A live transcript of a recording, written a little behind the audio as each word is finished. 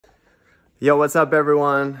Yo, what's up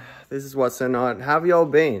everyone? This is What's So Not. How have y'all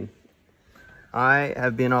been? I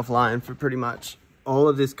have been offline for pretty much all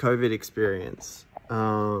of this COVID experience.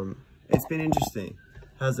 It's been interesting,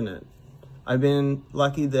 hasn't it? I've been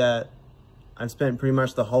lucky that I've spent pretty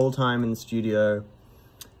much the whole time in the studio,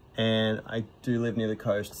 and I do live near the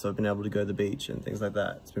coast, so I've been able to go to the beach and things like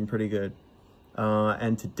that. It's been pretty good.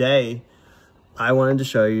 And today, I wanted to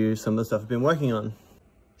show you some of the stuff I've been working on.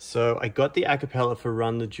 So I got the acapella for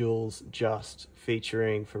Run the Jewels Just,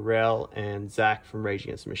 featuring Pharrell and Zach from Rage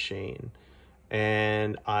Against the Machine.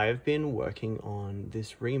 And I've been working on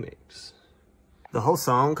this remix. The whole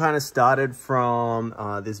song kind of started from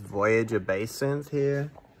this Voyager bass synth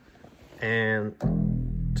here, and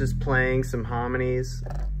just playing some harmonies.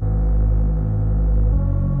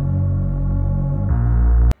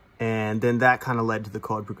 And then that kind of led to the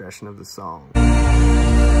chord progression of the song.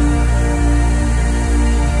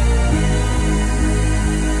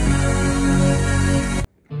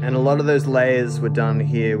 And a lot of those layers were done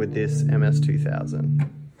here with this MS-2000.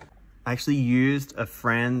 I actually used a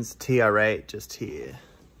friend's TR-8 just here.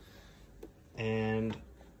 And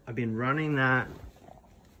I've been running that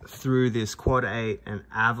through this Quad 8 and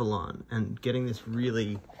Avalon and getting this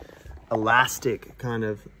really elastic kind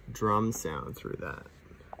of drum sound through that.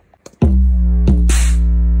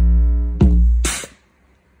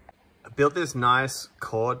 I built this nice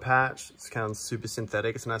chord patch. It's kind of super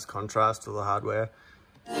synthetic. It's a nice contrast to the hardware.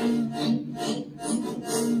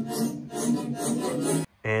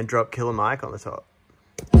 And drop Killer Mike on the top.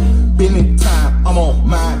 Time, I'm on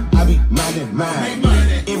mine, I be minding mine.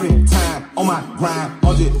 Every time on my grind,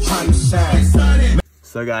 I'm just trying to shine.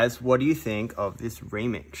 So guys, what do you think of this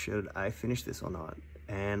remix? Should I finish this or not?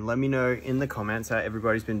 And let me know in the comments how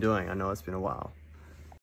everybody's been doing. I know it's been a while.